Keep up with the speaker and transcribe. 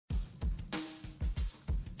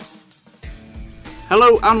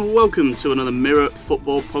Hello and welcome to another Mirror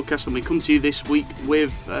Football podcast, and we come to you this week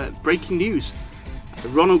with breaking news.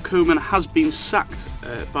 Ronald Koeman has been sacked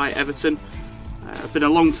by Everton. It's been a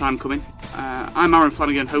long time coming. I'm Aaron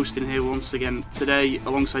Flanagan, hosting here once again today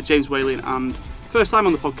alongside James Whalen and first time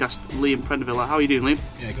on the podcast, Liam Prendeville. How are you doing, Liam?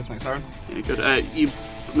 Yeah, good, thanks, Aaron. Yeah, good.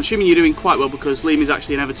 I'm assuming you're doing quite well because Liam is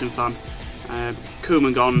actually an Everton fan.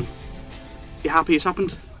 Koeman gone. You happy it's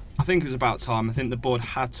happened? I think it was about time. I think the board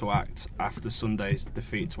had to act after Sunday's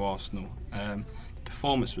defeat to Arsenal. The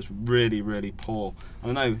performance was really, really poor.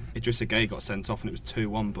 I know Idrissa Gueye got sent off and it was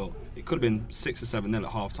 2-1, but it could have been 6 or 7-0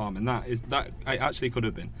 at half time, and that it actually could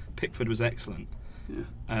have been. Pickford was excellent.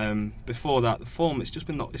 Yeah. Before that, the form it's just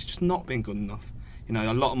not been good enough. You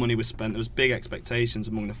know, a lot of money was spent. There was big expectations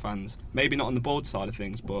among the fans. Maybe not on the board side of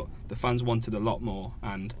things, but the fans wanted a lot more,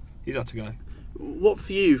 and he's had to go. What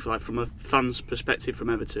for you, like from a fan's perspective from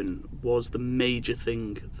Everton, was the major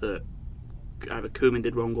thing that either Koeman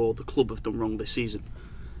did wrong or the club have done wrong this season?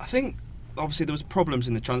 I think obviously there was problems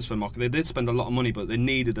in the transfer market. They did spend a lot of money, but they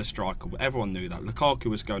needed a striker. Everyone knew that. Lukaku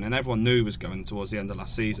was going, and everyone knew he was going towards the end of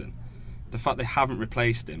last season. The fact they haven't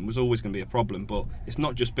replaced him was always going to be a problem, but it's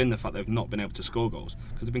not just been the fact they've not been able to score goals,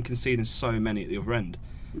 because they've been conceding so many at the other end.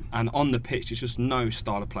 And on the pitch, it's just no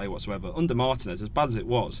style of play whatsoever. Under Martinez, as bad as it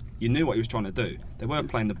was, you knew what he was trying to do. They weren't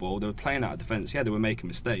playing the ball, they were playing out of defence. Yeah, they were making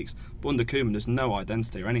mistakes, but under Koeman, there's no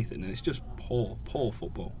identity or anything, and it's just poor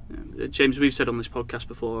football. Yeah. James, we've said on this podcast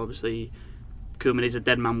before, obviously, Koeman is a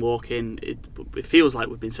dead man walking. It feels like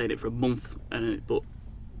we've been saying it for a month, but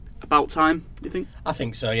about time, do you think? I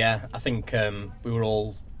think so, yeah. I think we were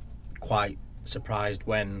all quite surprised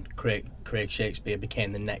when Craig Shakespeare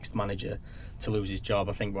became the next manager to lose his job.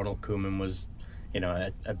 I think Ronald Koeman was,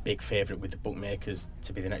 a big favourite with the bookmakers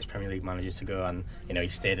to be the next Premier League manager to go, and he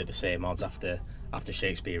stayed at the same odds after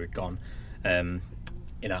Shakespeare had gone. As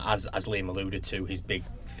Liam alluded to, his big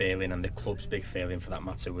failing, and the club's big failing for that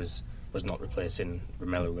matter, was not replacing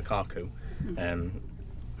Romelu Lukaku,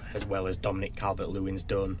 as well as Dominic Calvert-Lewin's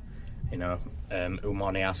done. Oumar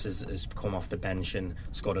Niasse has come off the bench and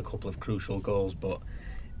scored a couple of crucial goals, but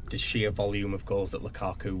the sheer volume of goals that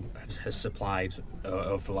Lukaku has supplied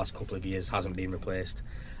over the last couple of years hasn't been replaced,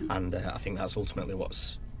 and I think that's ultimately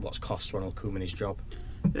what's cost Ronald Koeman his job.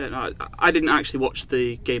 Yeah, no, I didn't actually watch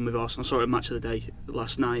the game with Arsenal. I saw it Match of the Day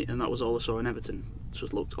last night, and that was all I saw in Everton. It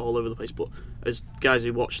just looked all over the place. But as guys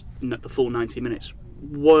who watched the full 90 minutes,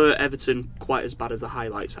 were Everton quite as bad as the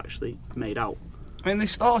highlights actually made out? I mean, they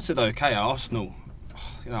started okay. Arsenal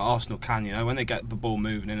can, when they get the ball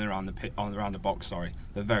moving in and around the box,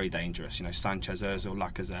 they're very dangerous. Sanchez, Ozil,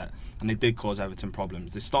 Lacazette, and they did cause Everton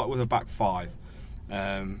problems. They started with a back five,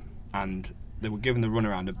 and they were giving the run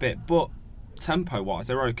around a bit, but tempo-wise,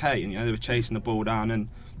 they were okay. And they were chasing the ball down, and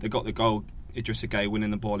they got the goal. Idrissa Gueye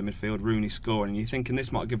winning the ball in midfield, Rooney scoring, and you're thinking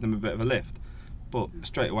this might give them a bit of a lift. But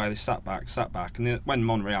straight away they sat back, and when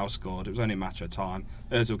Monreal scored, it was only a matter of time.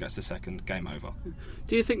 Ozil gets the second, game over.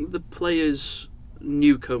 Do you think the players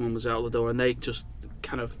knew Koeman was out of the door and they just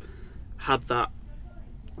kind of had that,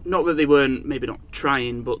 not that they weren't maybe not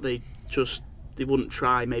trying, but they wouldn't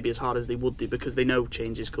try maybe as hard as they would do because they know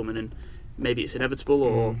change is coming and maybe it's inevitable?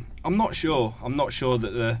 Or I'm not sure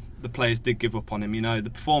that the players did give up on him.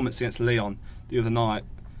 The performance against Lyon the other night,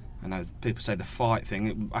 I know people say the fight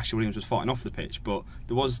thing, Ashley Williams was fighting off the pitch, but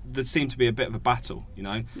there seemed to be a bit of a battle,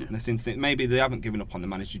 Yeah. And they seem to think maybe they haven't given up on the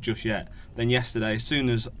manager just yet. Then yesterday, as soon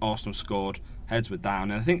as Arsenal scored, heads were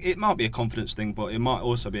down, and I think it might be a confidence thing, but it might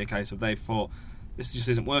also be a case of they thought this just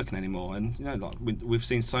isn't working anymore. And we've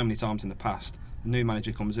seen so many times in the past, a new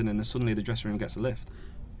manager comes in and then suddenly the dressing room gets a lift.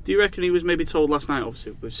 Do you reckon he was maybe told last night?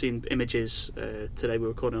 Obviously, we've seen images today. We're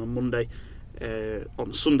recording on Monday.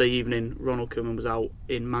 On Sunday evening, Ronald Koeman was out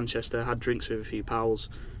in Manchester, had drinks with a few pals,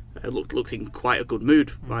 looked in quite a good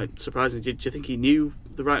mood. Surprisingly, do you think he knew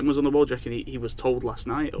the writing was on the wall? Do you reckon he was told last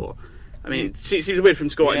night? Or, it seems weird for him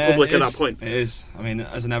to go out in public at that point. It is.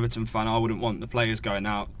 As an Everton fan, I wouldn't want the players going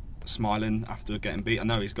out smiling after getting beat. I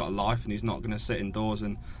know he's got a life and he's not going to sit indoors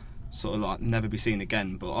and sort of never be seen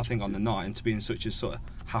again. But I think on the night, and to be in such a sort of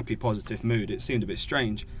happy, positive mood, it seemed a bit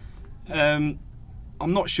strange.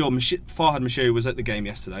 I'm not sure. Farhad Moshiri was at the game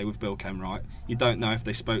yesterday with Bill Kenwright. You don't know if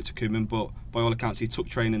they spoke to Koeman, but by all accounts he took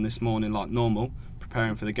training this morning like normal,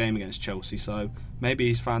 preparing for the game against Chelsea. So maybe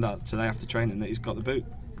he's found out today after training that he's got the boot.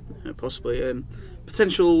 Yeah, possibly.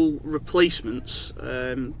 Potential replacements.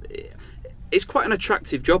 It's quite an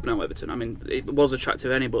attractive job now, Everton. It was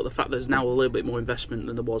attractive anyway, but the fact there's now a little bit more investment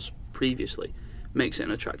than there was previously makes it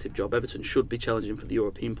an attractive job. Everton should be challenging for the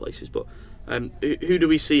European places, but who do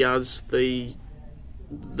we see as the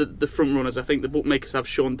front runners? I think the bookmakers have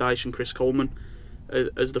Sean Dyche and Chris Coleman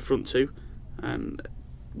as the front two.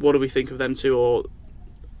 What do we think of them two, or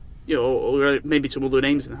or maybe some other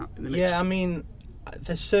names in the mix? Yeah, I mean,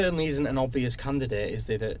 there certainly isn't an obvious candidate, is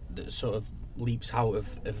there, that sort of leaps out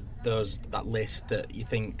of that list that you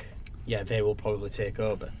think, yeah, they will probably take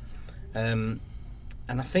over. And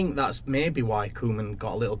I think that's maybe why Koeman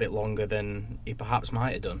got a little bit longer than he perhaps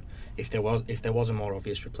might have done if there was a more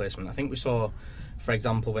obvious replacement. I think we saw, for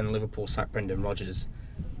example, when Liverpool sacked Brendan Rodgers,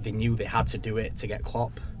 they knew they had to do it to get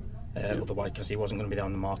Klopp, otherwise, because he wasn't going to be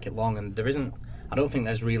down the market long. And I don't think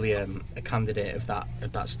there's really a candidate of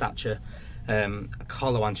that stature.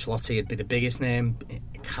 Carlo Ancelotti would be the biggest name.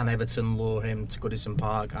 Can Everton lure him to Goodison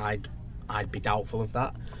Park? I'd be doubtful of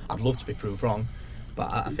that. I'd love to be proved wrong,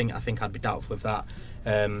 but I think I'd be doubtful of that.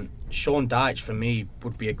 Sean Dyche for me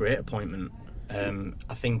would be a great appointment.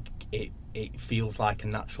 I think it feels like a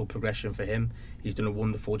natural progression for him. He's done a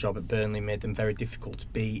wonderful job at Burnley, made them very difficult to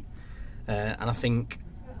beat, and I think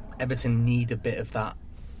Everton need a bit of that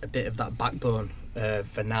backbone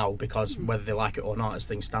for now, because whether they like it or not, as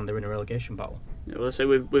things stand, they're in a relegation battle. Yeah, well, I say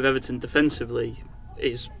with Everton defensively,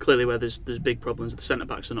 it's clearly where there's big problems. The centre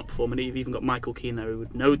backs are not performing. You've even got Michael Keane there, who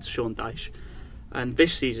would know Sean Dyche, and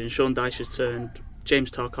this season Sean Dyche has turned James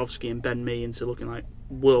Tarkowski and Ben Mee into looking like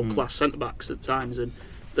world class centre backs at times, and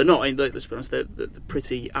they're not. Let's be honest, they're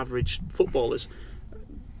pretty average footballers.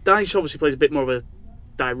 Dyche obviously plays a bit more of a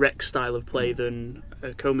direct style of play than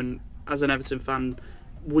Koeman. As an Everton fan,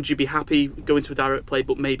 would you be happy going to a direct play,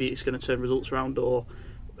 but maybe it's going to turn results around, or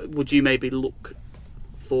would you maybe look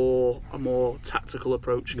for a more tactical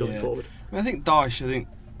approach going forward? I think Dyche,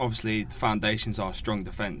 obviously the foundations are strong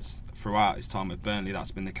defence throughout his time with Burnley.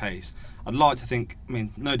 That's been the case. I'd like to think,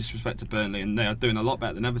 no disrespect to Burnley, and they are doing a lot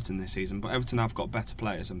better than Everton this season, but Everton have got better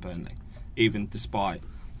players than Burnley, even despite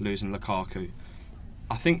losing Lukaku.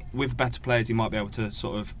 I think with better players he might be able to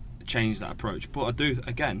sort of change that approach, but I do,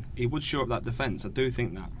 again, he would shore up that defence. I do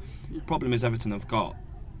think that. The problem is Everton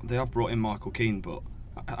they have brought in Michael Keane, but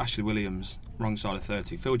Ashley Williams, wrong side of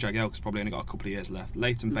 30. Phil Jagielka's probably only got a couple of years left.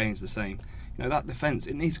 Leighton Baines the same. That defence,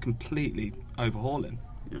 it needs completely overhauling.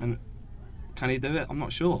 And can he do it? I'm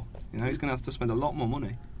not sure. He's going to have to spend a lot more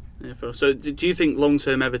money. Yeah. So do you think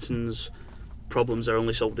long-term Everton's problems are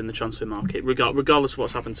only solved in the transfer market, regardless of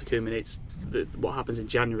what's happened to Koeman? It's what happens in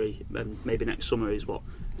January and maybe next summer is what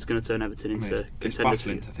is going to turn Everton into contenders. It's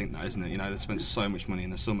baffling to think that, isn't it? They spent so much money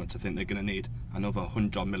in the summer to think they're going to need another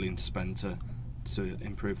 100 million to spend to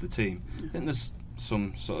improve the team. I think there's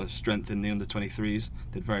some sort of strength in the under-23s.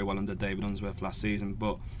 Did very well under David Unsworth last season,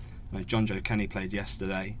 but John Joe Kenny played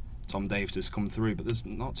yesterday. Tom Davies has come through, but there's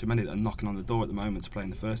not too many that are knocking on the door at the moment to play in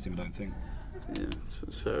the first team, I don't think. Yeah,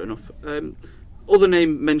 that's fair enough. Other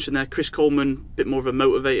name mentioned there, Chris Coleman, a bit more of a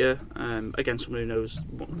motivator. Again, someone who knows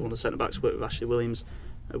one of the centre-backs, worked with Ashley Williams.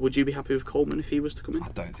 Would you be happy with Coleman if he was to come in? I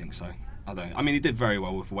don't think so. He did very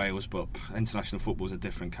well with Wales, but international football is a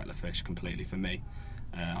different kettle of fish completely for me.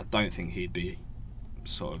 I don't think he'd be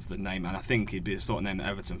sort of the name, and I think he'd be the sort of name that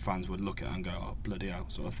Everton fans would look at and go, oh, bloody hell,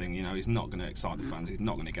 sort of thing. He's not going to excite the fans, he's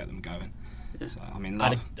not going to get them going. Yeah. So,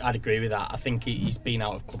 I'd agree with that. I think he's been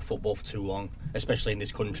out of club football for too long, especially in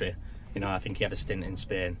this country. I think he had a stint in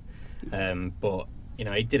Spain, but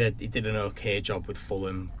he did an okay job with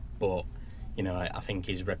Fulham, but I think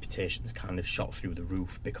his reputation's kind of shot through the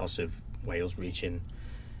roof because of Wales reaching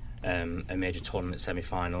a major tournament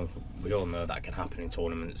semi-final. We all know that can happen in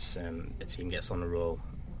tournaments. A team gets on a roll.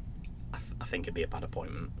 I think it'd be a bad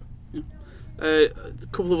appointment. Yeah. A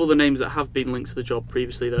couple of other names that have been linked to the job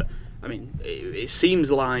previously. It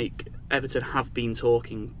seems like Everton have been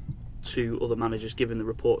talking to other managers, given the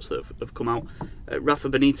reports that have come out. Rafa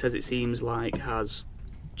Benitez, it seems like, has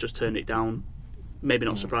just turned it down. Maybe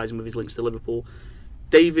not surprising with his links to Liverpool.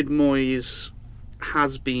 David Moyes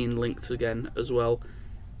has been linked again as well.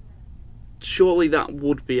 Surely that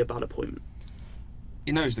would be a bad appointment.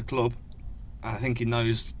 He knows the club. I think he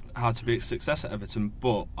knows how to be a success at Everton,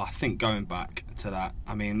 but I think going back to that,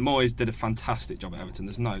 Moyes did a fantastic job at Everton,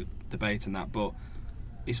 there's no debate in that, but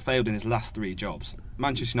he's failed in his last 3 jobs.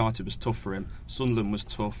 Manchester United was tough for him, Sunderland was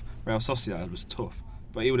tough, Real Sociedad was tough,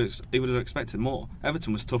 but he would have expected more.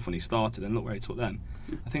 Everton was tough when he started, and look where he took them.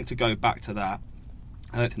 I think to go back to that,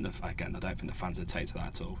 I don't think the fans would take to that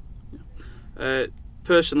at all.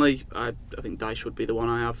 Personally, I think Dyche would be the one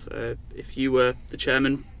I have. If you were the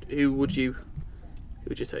chairman, who would you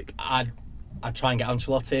take? I'd try and get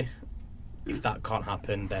Ancelotti. If that can't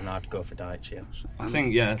happen, then I'd go for Dyche. Yeah. I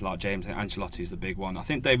think, like James, Ancelotti's the big one. I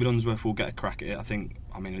think David Unsworth will get a crack at it.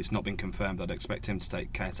 It's not been confirmed. I'd expect him to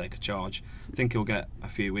take caretaker charge. I think he'll get a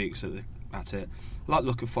few weeks at it. I like the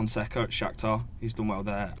look of Fonseca at Shakhtar. He's done well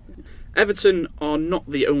there. Everton are not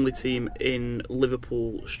the only team in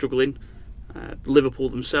Liverpool struggling. Liverpool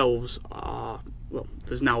themselves are, well,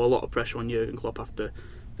 there's now a lot of pressure on Jurgen Klopp after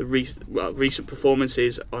the recent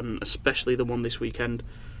performances, on especially the one this weekend.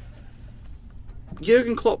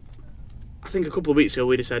 Jurgen Klopp, I think a couple of weeks ago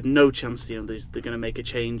we'd have said no chance, they're going to make a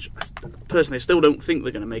change. Personally, I still don't think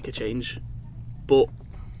they're going to make a change, but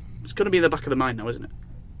it's going to be in the back of the mind now, isn't it?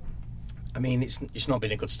 I mean, it's not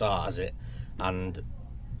been a good start, has it? And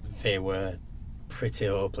they were pretty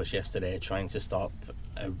hopeless yesterday trying to stop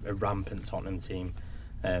a rampant Tottenham team.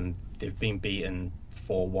 They've been beaten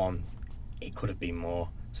 4-1. It could have been more,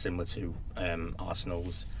 similar to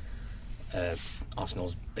Arsenal's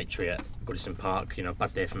victory at Goodison Park.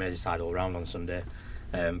 Bad day for Merseyside all round on Sunday.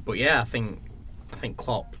 But yeah, I think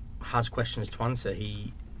Klopp has questions to answer.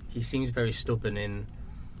 He seems very stubborn in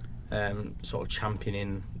sort of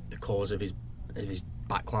championing the cause of his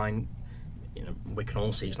backline. We can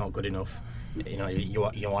all see it's not good enough. You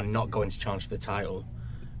are not going to challenge for the title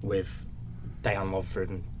with Dejan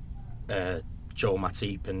Lovren, Joel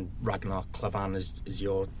Matip and Ragnar Klavan as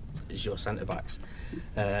your centre backs.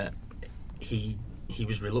 He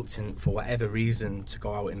was reluctant for whatever reason to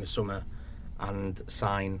go out in the summer and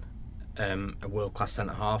sign a world class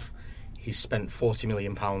centre half. He's spent £40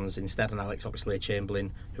 million instead on Alex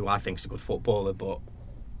Oxlade-Chamberlain, who I think is a good footballer, but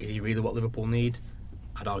is he really what Liverpool need?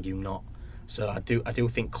 I'd argue not. So I do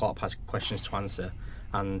think Klopp has questions to answer,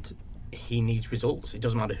 and he needs results. It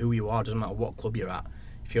doesn't matter who you are, it doesn't matter what club you're at.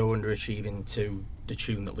 If you're underachieving to the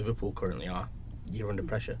tune that Liverpool currently are, you're under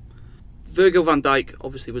pressure. Virgil van Dijk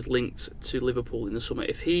obviously was linked to Liverpool in the summer.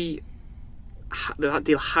 If that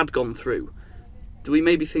deal had gone through, do we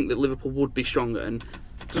maybe think that Liverpool would be stronger? And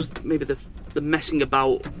does maybe the messing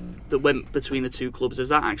about that went between the two clubs, has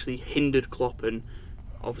that actually hindered Klopp and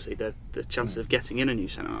obviously the chances of getting in a new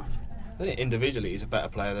centre half? I think individually he's a better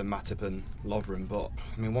player than Matip and Lovren, but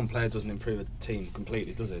I mean, one player doesn't improve a team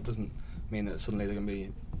completely, does it? It doesn't mean that suddenly they're going to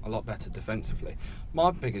be a lot better defensively.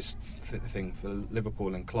 My biggest thing for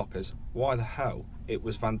Liverpool and Klopp is why the hell it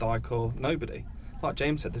was Van Dijk or nobody. Like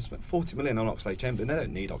James said, they spent 40 million on Oxlade-Chamberlain. They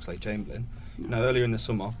don't need Oxlade-Chamberlain. Earlier in the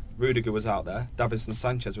summer, Rudiger was out there, Davinson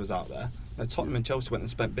Sanchez was out there. Tottenham and Chelsea went and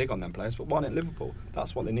spent big on them players, but why didn't Liverpool?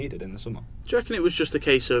 That's what they needed in the summer. Do you reckon it was just a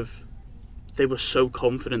case of they were so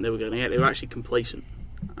confident they were going to get? They were actually complacent.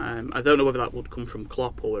 I don't know whether that would come from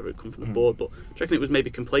Klopp or whether it would come from the board, but do you reckon it was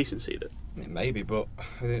maybe complacency that? Maybe, but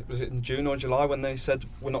was it in June or July when they said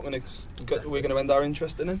we're going to end our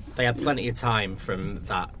interest in him? They had plenty of time from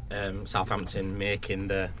that Southampton making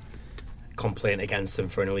the complaint against them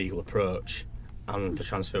for an illegal approach and the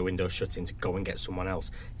transfer window shutting to go and get someone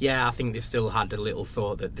else. Yeah, I think they still had a little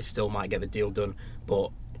thought that they still might get the deal done,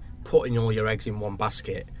 but putting all your eggs in one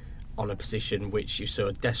basket on a position which you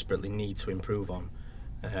so desperately need to improve on,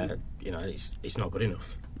 it's not good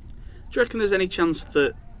enough. Do you reckon there's any chance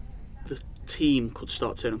that the team could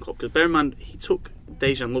start turning Klopp? Because bear in mind, he took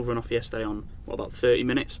Dejan Lovren off yesterday on about 30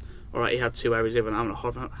 minutes. All right, he had 2 errors, even having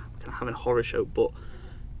a horror show, but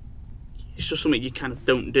it's just something you kind of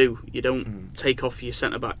don't do. You don't take off your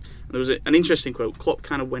centre back. And there was an interesting quote. Klopp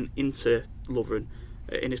kind of went into Lovren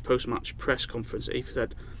in his post-match press conference. He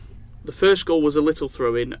said, "The first goal was a little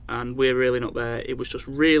throw-in, and we're really not there. It was just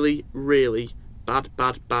really, really bad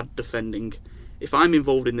defending. If I'm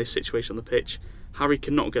involved in this situation on the pitch, Harry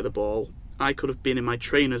cannot get the ball. I could have been in my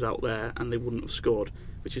trainers out there and they wouldn't have scored,"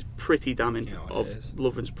 which is pretty damning of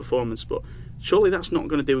Lovren's performance. But surely that's not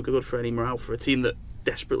going to do good for any morale for a team that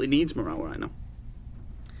desperately needs morale right now.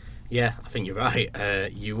 Yeah, I think you're right.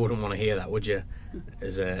 You wouldn't want to hear that, would you,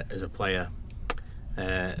 as a player?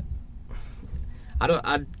 I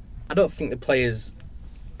don't think the players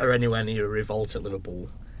are anywhere near a revolt at Liverpool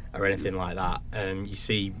or anything like that. You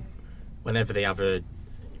see, whenever they have a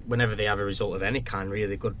result of any kind,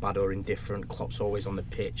 really good, bad or indifferent, Klopp's always on the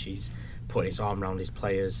pitch. He's putting his arm around his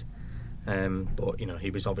players. But he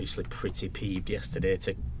was obviously pretty peeved yesterday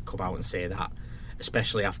to come out and say that,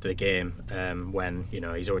 especially after the game, when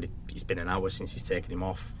he's been an hour since he's taken him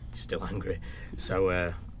off. He's still angry.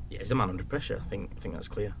 So he's a man under pressure. I think that's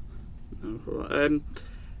clear.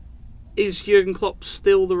 Is Jurgen Klopp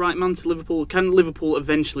still the right man to Liverpool? Can Liverpool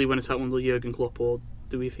eventually win a title under Jurgen Klopp, or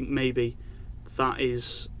do we think maybe that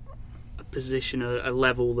is a position, a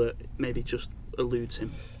level that maybe just eludes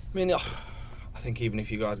him? I mean, I think even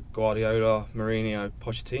if you guys Guardiola, Mourinho,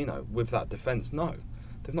 Pochettino, with that defence, no,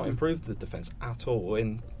 they've not improved the defence at all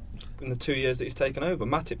in the 2 years that he's taken over.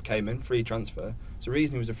 Matip came in, free transfer. It's the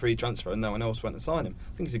reason he was a free transfer and no one else went to sign him.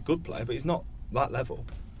 I think he's a good player, but he's not that level.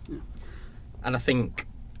 Yeah. And I think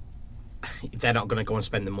they're not going to go and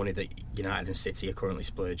spend the money that United and City are currently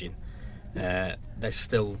splurging. There's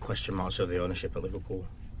still question marks over the ownership at Liverpool.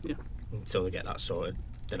 Yeah. Until they get that sorted.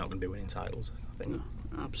 they're not going to be winning titles, I think. No,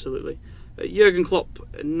 absolutely. Jurgen Klopp,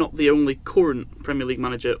 not the only current Premier League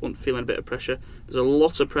manager feeling a bit of pressure. There's a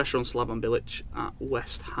lot of pressure on Slaven Bilic at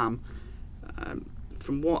West Ham.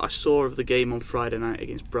 From what I saw of the game on Friday night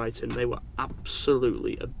against Brighton, they were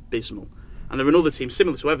absolutely abysmal. And there are another team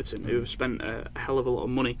similar to Everton who have spent a hell of a lot of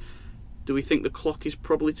money. Do we think the clock is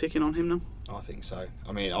probably ticking on him now? I think so.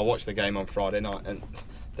 I mean, I watched the game on Friday night and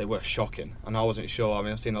they were shocking. And I wasn't sure. I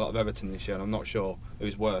mean, I've seen a lot of Everton this year and I'm not sure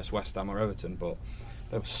who's worse, West Ham or Everton, but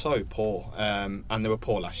they were so poor. And they were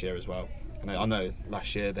poor last year as well. And I know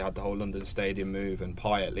last year they had the whole London Stadium move and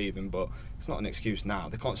Payet leaving, but it's not an excuse now.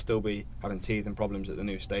 They can't still be having teething problems at the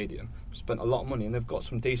new stadium. They've spent a lot of money and they've got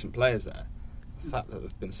some decent players there. The fact that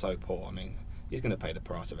they've been so poor, I mean, he's going to pay the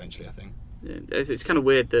price eventually, I think. Yeah, it's kind of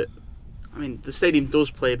weird that, I mean, the stadium does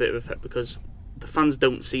play a bit of effect because the fans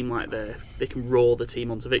don't seem like they can roar the team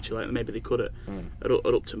onto victory like maybe they could at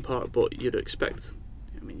Upton Park, but you'd expect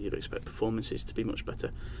performances to be much better.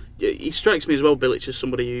 He strikes me as well, Bilic, as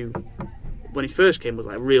somebody who, when he first came, was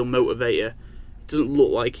like a real motivator. Doesn't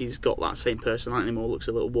look like he's got that same personality anymore. Looks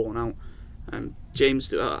a little worn out.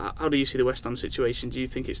 James, how do you see the West Ham situation? Do you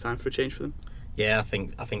think it's time for a change for them? Yeah, I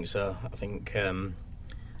think so. I think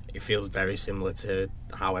it feels very similar to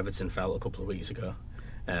how Everton felt a couple of weeks ago.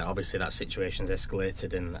 Obviously, that situation's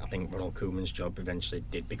escalated, and I think Ronald Koeman's job eventually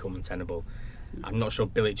did become untenable. I'm not sure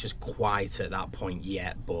Bilic is quite at that point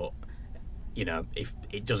yet, but you know, if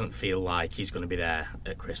it doesn't feel like he's going to be there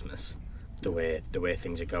at Christmas, the way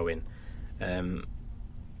things are going.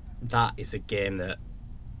 That is a game that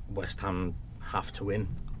West Ham have to win.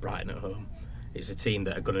 Brighton at home. It's a team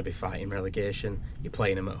that are going to be fighting relegation. You're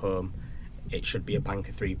playing them at home. It should be a bank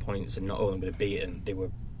of 3 points, and not only were they beaten, they were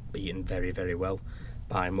beaten very, very well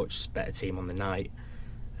by a much better team on the night.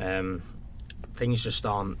 Things just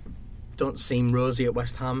don't seem rosy at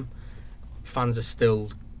West Ham. Fans are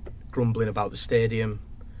still grumbling about the stadium.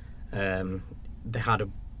 They had a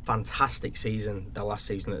fantastic season, their last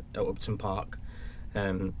season at Upton Park.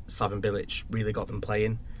 Slaven Bilic really got them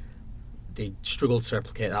playing. They struggled to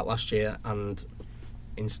replicate that last year, and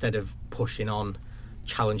instead of pushing on,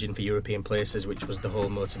 challenging for European places, which was the whole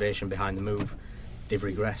motivation behind the move, they've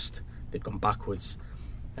regressed. They've gone backwards,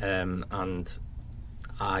 and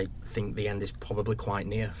I think the end is probably quite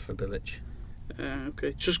near for Bilic.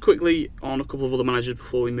 Okay, just quickly on a couple of other managers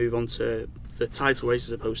before we move on to the title race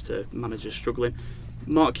as opposed to managers struggling.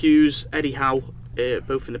 Mark Hughes, Eddie Howe,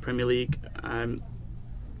 both in the Premier League,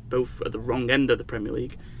 both at the wrong end of the Premier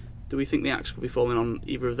League. Do we think the axe could be falling on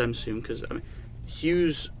either of them soon? Because I mean,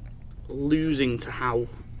 Hughes losing to Howe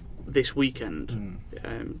this weekend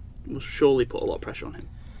must surely put a lot of pressure on him.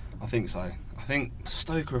 I think so. I think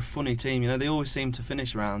Stoke are a funny team. You know, they always seem to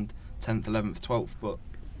finish around 10th, 11th, 12th, but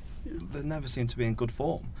they never seem to be in good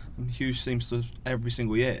form. And Hughes seems to, every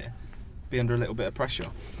single year, be under a little bit of pressure.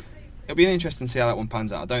 It'll be interesting to see how that one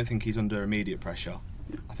pans out. I don't think he's under immediate pressure.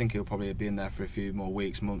 I think he'll probably be in there for a few more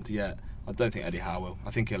weeks, month yet. I don't think Eddie Howe will.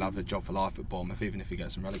 I think he'll have a job for life at Bournemouth, even if he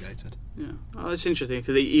gets them relegated. Yeah, it's interesting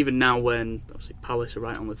because even now, when obviously Palace are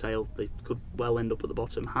right on the tail, they could well end up at the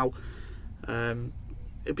bottom. How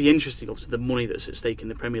it'd be interesting, obviously, the money that's at stake in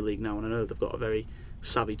the Premier League now, and I know they've got a very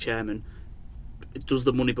savvy chairman. Does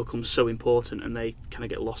the money become so important, and they kind of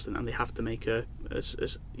get lost in it, and they have to make a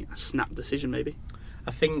snap decision, maybe?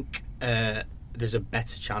 I think there's a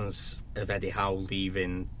better chance of Eddie Howe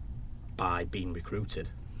leaving by being recruited.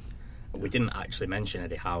 We didn't actually mention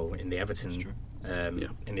Eddie Howe in the Everton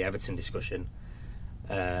in the Everton discussion.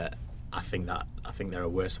 I think there are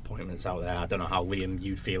worse appointments out there. I don't know how, Liam,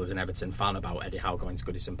 you'd feel as an Everton fan about Eddie Howe going to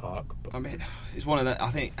Goodison Park. But I mean, it's one of the.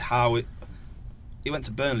 I think Howe, he went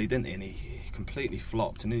to Burnley, didn't he? And he completely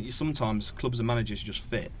flopped. And sometimes clubs and managers just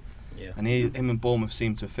fit. Yeah. And him and Bournemouth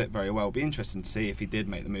seem to fit very well. It'll be interesting to see if he did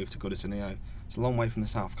make the move to Goodison. You know, it's a long way from the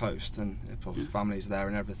south coast, and families there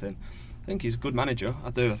and everything. I think he's a good manager.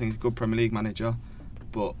 I do. I think he's a good Premier League manager.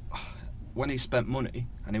 But when he's spent money,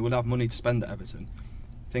 and he will have money to spend at Everton,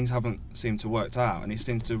 things haven't seemed to work out, and he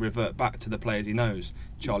seems to revert back to the players he knows,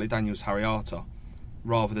 Charlie Daniels, Harry Arter,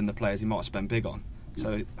 rather than the players he might have spent big on.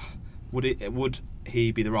 So would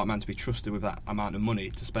he be the right man to be trusted with that amount of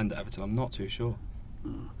money to spend at Everton? I'm not too sure.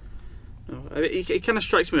 No, it kind of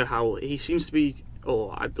strikes me how he seems to be,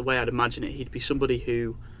 or the way I'd imagine it, he'd be somebody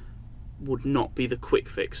who would not be the quick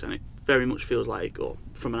fix, and it very much feels like, or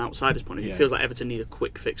from an outsider's point of view, it feels like Everton need a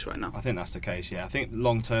quick fix right now. I think that's the case, yeah. I think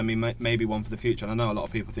long term he may be one for the future, and I know a lot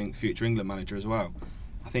of people think future England manager as well.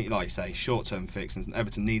 I think, like you say, short term fix, and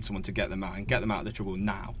Everton needs someone to get them out, and get them out of the trouble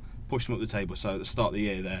now, push them up the table, so at the start of the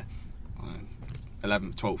year they're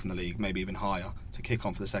 11th, 12th in the league, maybe even higher, to kick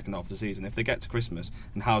on for the second half of the season. If they get to Christmas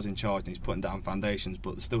and Howe's in charge and he's putting down foundations,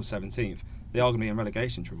 but they're still 17th, they are going to be in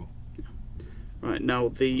relegation trouble. Right, now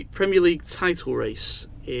the Premier League title race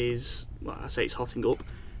is, well, I say it's hotting up.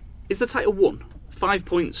 Is the title won? 5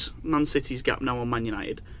 points, Man City's gap now on Man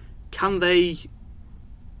United. Can they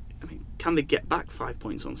get back 5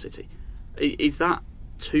 points on City? Is that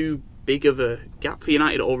too big of a gap for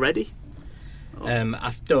United already?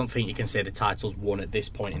 I don't think you can say the title's won at this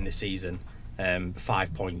point in the season.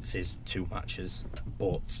 5 points is 2 matches,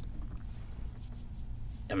 but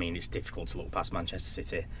I mean, it's difficult to look past Manchester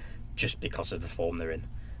City just because of the form they're in.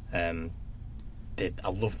 I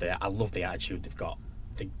love the attitude they've got.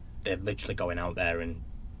 They're literally going out there and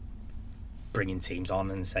bringing teams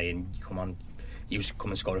on and saying, "Come on, you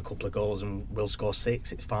come and score a couple of goals, and we'll score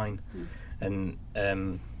 6. It's fine." And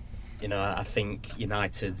I think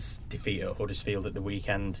United's defeat at Huddersfield at the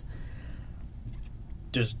weekend.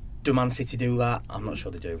 Do Man City do that? I'm not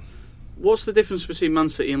sure they do. What's the difference between Man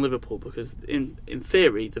City and Liverpool? Because in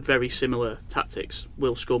theory, they're very similar tactics.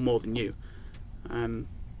 We'll score more than you.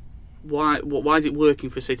 Why is it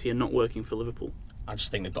working for City and not working for Liverpool? I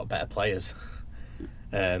just think they've got better players,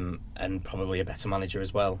 and probably a better manager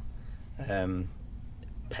as well.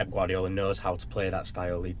 Pep Guardiola knows how to play that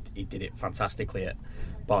style. He did it fantastically at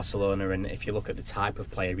Barcelona, and if you look at the type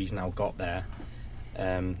of player he's now got there,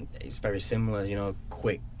 it's very similar.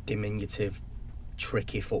 Quick, diminutive,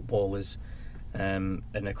 tricky footballers, and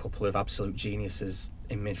a couple of absolute geniuses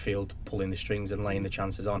in midfield pulling the strings and laying the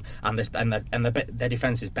chances on. And their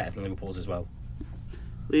defence is better than Liverpool's as well.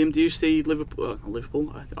 Liam, do you see Liverpool?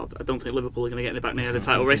 I don't think Liverpool are going to get in the back near the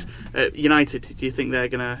title race. United, do you think they're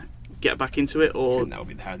going to get back into it? Or I think they'll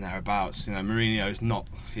be there and thereabouts. Mourinho's not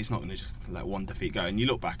going to just let one defeat go. And you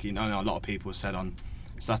look back, a lot of people said on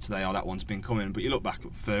Saturday, that one's been coming. But you look back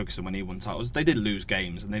at Ferguson when he won titles, they did lose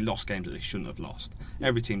games and they lost games that they shouldn't have lost.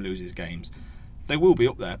 Every team loses games. They will be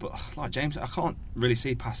up there, but like James, I can't really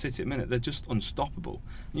see past City at the minute. They're just unstoppable.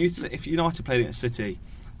 If United played against City,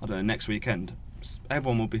 I don't know, next weekend,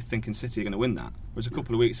 everyone will be thinking City are going to win that. Whereas a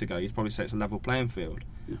couple of weeks ago, you'd probably say it's a level playing field.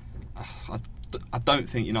 Yeah. I don't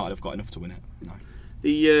think United have got enough to win it. No.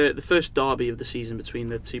 The first derby of the season between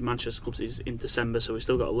the two Manchester clubs is in December, so we've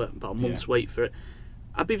still got about a month's wait for it.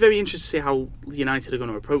 I'd be very interested to see how United are going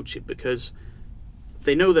to approach it, because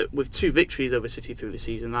they know that with 2 victories over City through the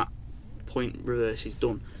season, that point reverse is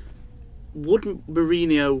done. Would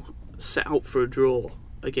Mourinho set out for a draw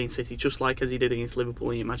against City, just like as he did against Liverpool,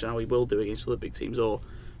 and you imagine how he will do against other big teams, or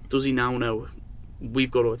does he now know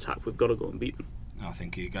we've got to attack, we've got to go and beat them? I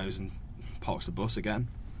think he goes and parks the bus again.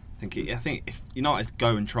 I think if United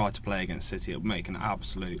go and try to play against City, it'll make an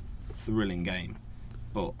absolute thrilling game.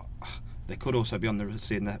 But they could also be on the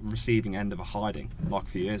receiving end of a hiding, like a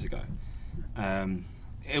few years ago.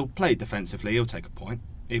 He'll play defensively, he'll take a point,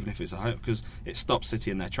 even if it's a hope, because it stops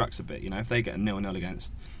City in their tracks a bit. If they get a 0-0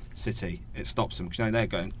 against City, it stops them, because they're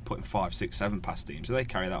going putting 5, 6, 7 past teams, so they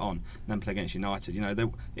carry that on and then play against United.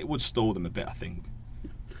 It would stall them a bit, I think.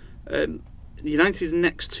 United's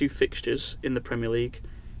next 2 fixtures in the Premier League,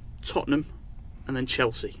 Tottenham and then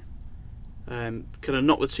Chelsea. Kind of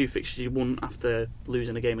not the 2 fixtures you won after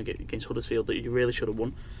losing a game against Huddersfield that you really should have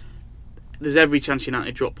won. There's every chance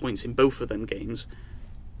United drop points in both of them games.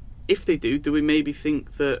 If they do we maybe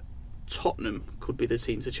think that Tottenham could be the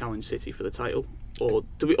team to challenge City for the title, or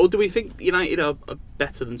do we think United are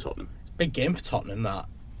better than Tottenham? Big game for Tottenham. That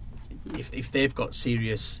if they've got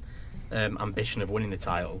serious ambition of winning the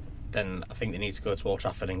title, then I think they need to go to Old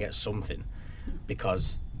Trafford and get something,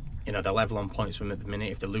 because they're level on points with them at the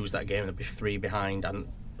minute. If they lose that game, they'll be 3 behind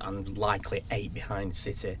and likely 8 behind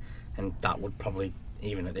City, and that would probably,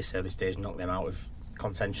 even at this early stage, knock them out of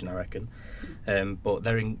contention, I reckon. But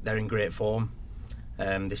they're in great form.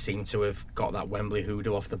 They seem to have got that Wembley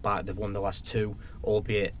hoodoo off the bat. They've won the last 2,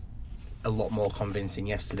 albeit a lot more convincing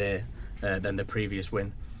yesterday than the previous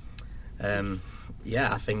win.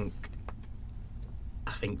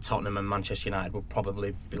 I think Tottenham and Manchester United will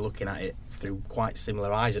probably be looking at it through quite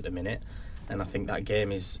similar eyes at the minute, and I think that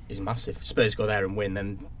game is massive. If Spurs go there and win,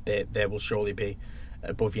 then they will surely be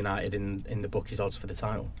above United in the bookies' odds for the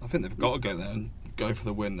title. I think they've got to go there and go for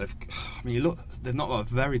the win. They've not got a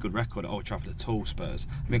very good record at Old Trafford at all, Spurs.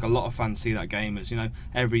 I think a lot of fans see that game as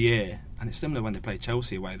every year, and it's similar when they play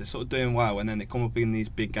Chelsea away. They're sort of doing well, and then they come up in these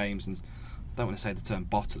big games and, I don't want to say the term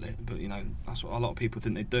bottle it, but that's what a lot of people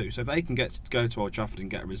think they do. So if they can go to Old Trafford and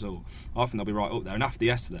get a result, I think they'll be right up there. And after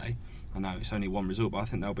yesterday, I know it's only 1 result, but I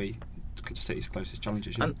think they'll be City's closest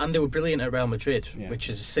challengers. And they were brilliant at Real Madrid, which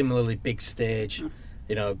is a similarly big stage,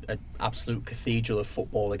 an absolute cathedral of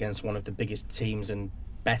football against one of the biggest teams and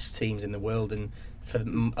best teams in the world, and for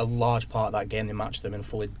a large part of that game, they matched them and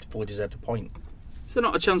fully deserved a point. Is there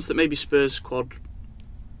not a chance that maybe Spurs' squad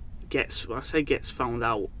gets found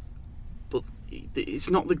out, but it's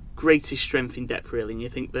not the greatest strength in depth really, and you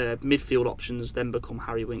think their midfield options then become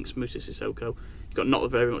Harry Winks, Moussa Sissoko. You've got not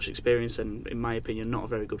very much experience and, in my opinion, not a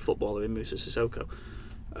very good footballer in Moussa Sissoko.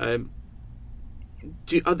 Are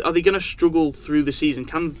they going to struggle through the season?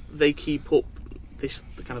 Can they keep up this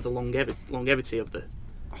kind of the longevity of the?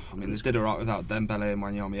 I mean, they did alright without Dembele and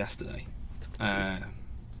Wanyama yesterday.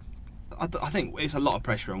 I think it's a lot of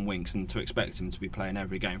pressure on Winks, and to expect him to be playing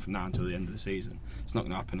every game from now until the end of the season, it's not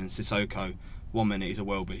going to happen. And Sissoko, 1 minute he's a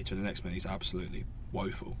world beater, and the next minute he's absolutely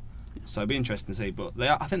woeful. So it'll be interesting to see. But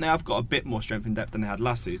I think they have got a bit more strength and depth than they had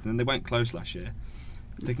last season, and they went close last year.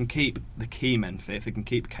 If they can keep the key men fit, if they can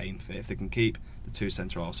keep Kane fit, if they can keep the two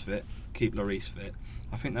centre-halves fit, keep Lloris fit,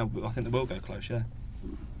 I think they will go close. Yeah.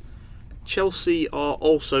 Chelsea are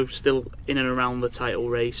also still in and around the title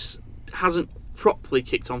race. Hasn't properly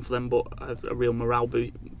kicked on for them, but a real morale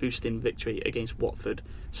boosting victory against Watford.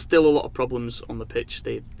 Still a lot of problems on the pitch.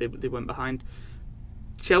 They went behind.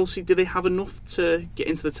 Chelsea, do they have enough to get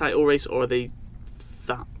into the title race, or are they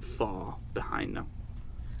that far behind now?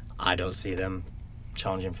 I don't see them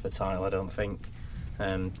challenging for the title. I don't think.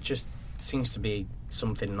 Just seems to be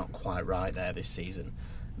something not quite right there this season.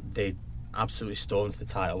 They absolutely stormed the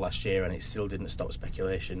title last year, and it still didn't stop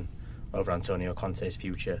speculation over Antonio Conte's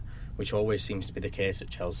future, which always seems to be the case at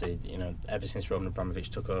Chelsea. You know, ever since Roman Abramovich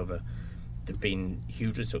took over, they've been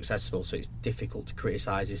hugely successful, so it's difficult to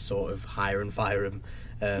criticise his sort of hire and fire him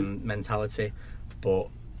mentality. But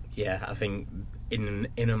yeah, I think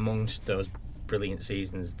in amongst those brilliant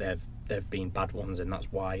seasons, they've been bad ones, and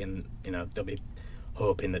that's why. And you know, they'll be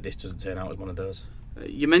hoping that this doesn't turn out as one of those.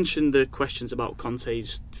 You mentioned the questions about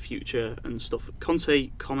Conte's future and stuff. Conte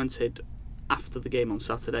commented after the game on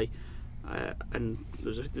Saturday, and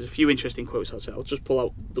there's a few interesting quotes I'll say. I'll just pull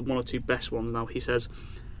out the one or two best ones now. He says,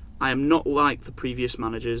 "I am not like the previous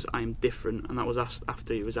managers. I am different," and that was asked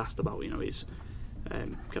after he was asked about his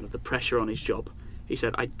kind of the pressure on his job. He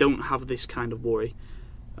said, "I don't have this kind of worry."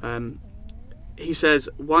 He says,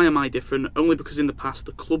 "Why am I different? Only because in the past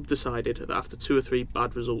the club decided that after 2 or 3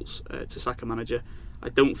 bad results to sack a manager. I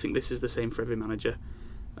don't think this is the same for every manager."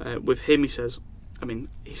 With him, he says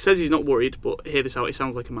he's not worried, but hear this out, he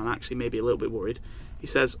sounds like a man actually maybe a little bit worried. He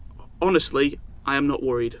says, "Honestly, I am not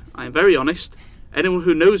worried. I am very honest. Anyone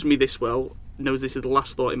who knows me this well knows this is the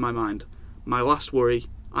last thought in my mind. My last worry,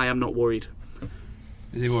 I am not worried."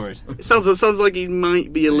 Is he worried? It sounds like he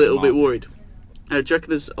might be a little bit worried. Do you reckon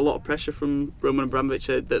there's a lot of pressure from Roman Abramovich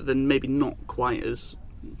that then maybe not quite as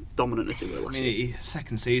dominant as it were last year? His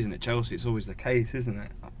second season at Chelsea, it's always the case, isn't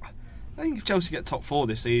it? I think if Chelsea get top 4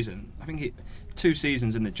 this season, I think 2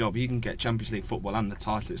 seasons in the job, you can get Champions League football and the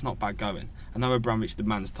title. It's not bad going. I know Abramovich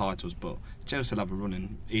demands titles, but Chelsea will have a run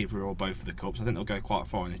in either or both of the cups. I think they'll go quite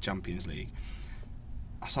far in the Champions League.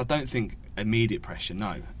 So I don't think immediate pressure,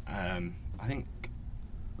 no. I think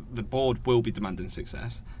the board will be demanding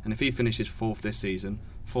success, and if he finishes 4th this season,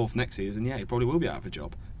 4th next season, yeah, he probably will be out of a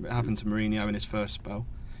job. It happened to Mourinho in his first spell.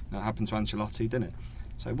 It happened to Ancelotti, didn't it?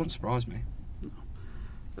 So it wouldn't surprise me.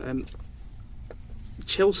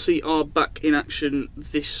 Chelsea are back in action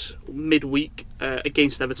this midweek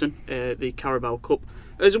against Everton, the Carabao Cup.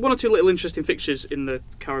 There's 1 or 2 little interesting fixtures in the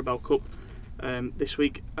Carabao Cup this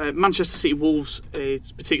week. Manchester City Wolves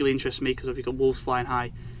particularly interests me because I've got Wolves flying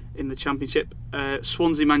high in the Championship.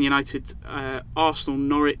 Swansea Man United, Arsenal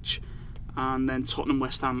Norwich, and then Tottenham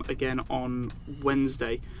West Ham again on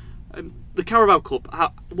Wednesday. The Carabao Cup,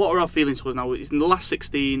 what are our feelings towards now? It's in the last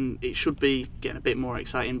 16, it should be getting a bit more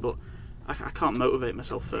exciting, but I can't motivate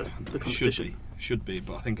myself for the competition. Should be,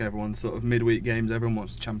 but I think everyone's sort of midweek games, everyone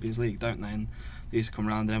wants the Champions League, don't they? And these come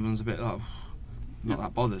round and everyone's a bit not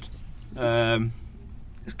that bothered.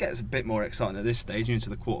 This gets a bit more exciting at this stage, into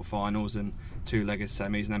the quarterfinals and 2-legged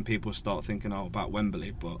semis, and then people start thinking about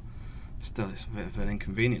Wembley, but still it's a bit of an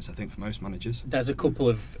inconvenience, I think, for most managers. There's a couple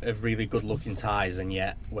of really good looking ties, and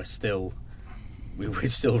yet we'd still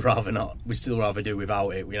rather not. We'd still rather do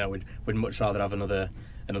without it. We'd much rather have another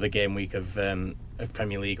game week of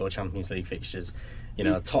Premier League or Champions League fixtures.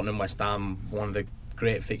 Tottenham West Ham, one of the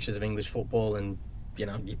great fixtures of English football, and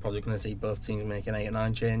you're probably going to see both teams making 8 or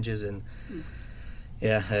 9 changes, and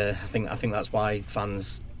I think that's why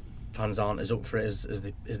fans aren't as up for it as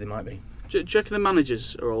they might be. Do you reckon the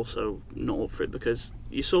managers are also not up for it? Because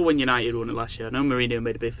you saw when United won it last year. I know Mourinho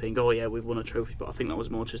made a big thing, oh yeah, we've won a trophy, but I think that was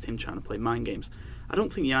more just him trying to play mind games. I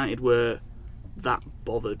don't think United were that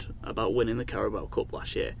bothered about winning the Carabao Cup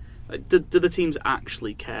last year. Do the teams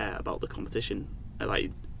actually care about the competition?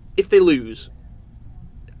 Like, if they lose,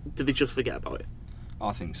 do they just forget about it?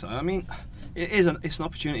 I think so. I mean, it's an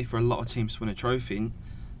opportunity for a lot of teams to win a trophy.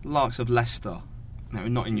 The likes of Leicester,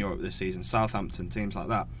 not in Europe this season, Southampton, teams like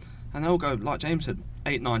that, and they'll go, like James said,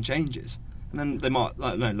 8-9 changes, and then they might,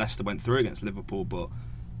 Leicester went through against Liverpool, but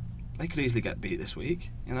they could easily get beat this week,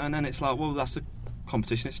 and then it's like, well, that's the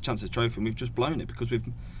competition, it's a chance of a trophy, and we've just blown it because we've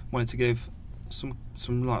wanted to give some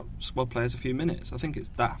like squad players a few minutes. I think it's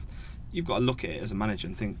daft. You've got to look at it as a manager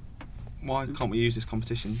and think, why can't we use this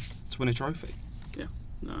competition to win a trophy? Yeah,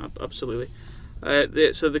 no, absolutely.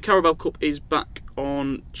 So the Carabao Cup is back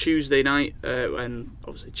on Tuesday night, and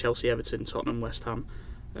obviously Chelsea, Everton, Tottenham, West Ham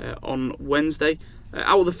on Wednesday.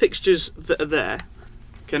 Out of the fixtures that are there,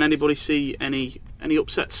 can anybody see any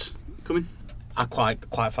upsets coming? I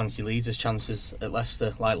quite fancy Leeds' chances at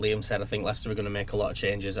Leicester. Like Liam said, I think Leicester are going to make a lot of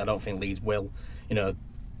changes. I don't think Leeds will.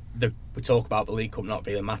 We talk about the League Cup not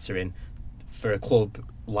really mattering. For a club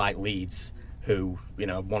like Leeds, who,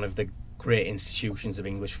 one of the great institutions of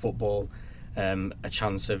English football, a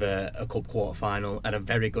chance of a cup quarter-final, and a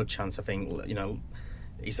very good chance, I think,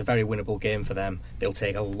 it's a very winnable game for them. They'll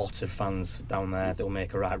take a lot of fans down there. They'll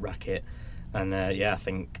make a right racket, and I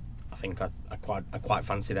think I quite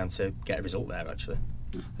fancy them to get a result there. Actually,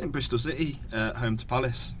 I think Bristol City home to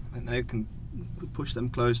Palace, I think they can push them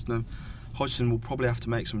close. Hodgson will probably have to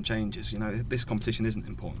make some changes. This competition isn't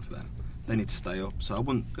important for them. They need to stay up. So it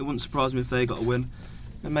wouldn't surprise me if they got a win.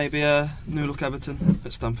 And maybe a new look Everton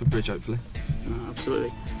at Stamford Bridge, hopefully.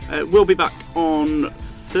 Absolutely. We'll be back on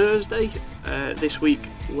Thursday this week,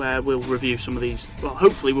 where we'll review some of these. Well,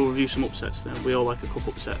 hopefully we'll review some upsets. We all like a cup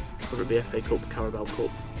upset, whether it be FA Cup, Carabao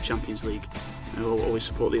Cup, Champions League. We'll always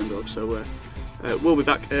support the underdogs. So we'll be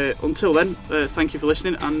back. Until then, thank you for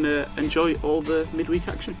listening, and enjoy all the midweek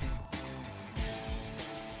action.